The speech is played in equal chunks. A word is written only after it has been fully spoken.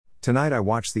Tonight I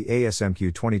watched the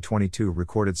ASMQ 2022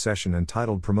 recorded session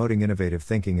entitled Promoting Innovative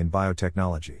Thinking in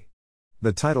Biotechnology.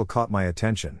 The title caught my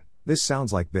attention. This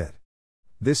sounds like BIT.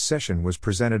 This session was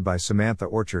presented by Samantha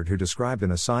Orchard, who described an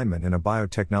assignment in a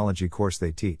biotechnology course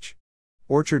they teach.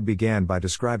 Orchard began by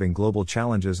describing global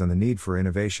challenges and the need for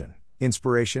innovation,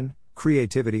 inspiration,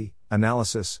 creativity,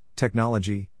 analysis,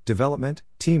 technology, development,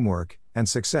 teamwork, and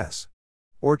success.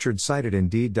 Orchard cited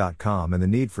Indeed.com and the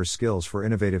need for skills for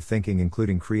innovative thinking,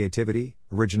 including creativity,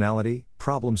 originality,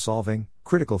 problem solving,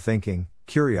 critical thinking,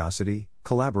 curiosity,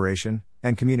 collaboration,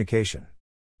 and communication.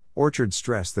 Orchard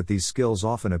stressed that these skills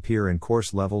often appear in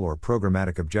course level or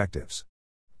programmatic objectives.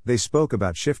 They spoke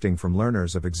about shifting from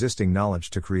learners of existing knowledge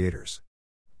to creators.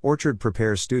 Orchard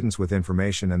prepares students with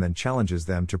information and then challenges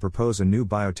them to propose a new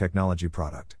biotechnology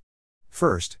product.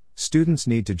 First, students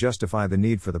need to justify the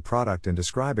need for the product and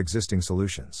describe existing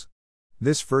solutions.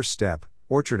 This first step,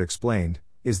 Orchard explained,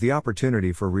 is the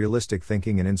opportunity for realistic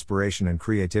thinking and inspiration and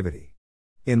creativity.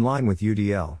 In line with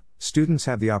UDL, students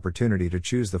have the opportunity to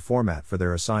choose the format for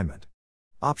their assignment.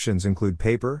 Options include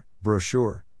paper,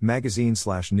 brochure,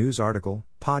 magazine/news article,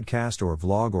 podcast or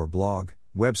vlog or blog,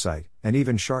 website, and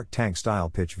even Shark Tank-style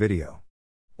pitch video.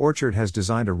 Orchard has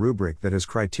designed a rubric that has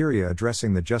criteria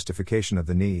addressing the justification of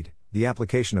the need, the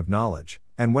application of knowledge,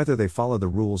 and whether they follow the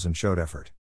rules and showed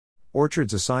effort.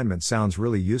 Orchard's assignment sounds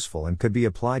really useful and could be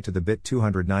applied to the BIT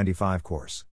 295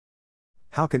 course.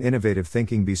 How can innovative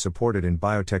thinking be supported in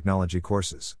biotechnology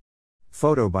courses?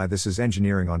 Photo by This is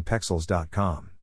Engineering on Pexels.com.